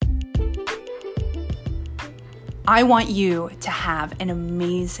I want you to have an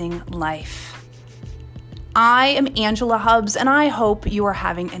amazing life. I am Angela Hubbs, and I hope you are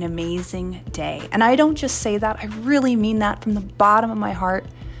having an amazing day. And I don't just say that, I really mean that from the bottom of my heart.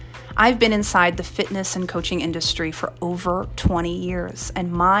 I've been inside the fitness and coaching industry for over 20 years, and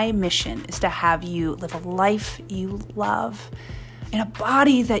my mission is to have you live a life you love, in a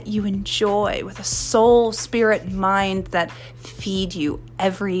body that you enjoy, with a soul, spirit, and mind that feed you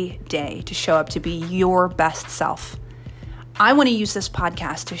every day to show up to be your best self. I want to use this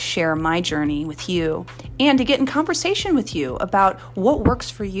podcast to share my journey with you and to get in conversation with you about what works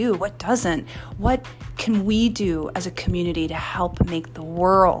for you, what doesn't, what can we do as a community to help make the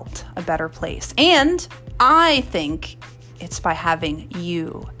world a better place. And I think it's by having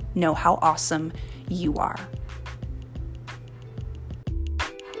you know how awesome you are.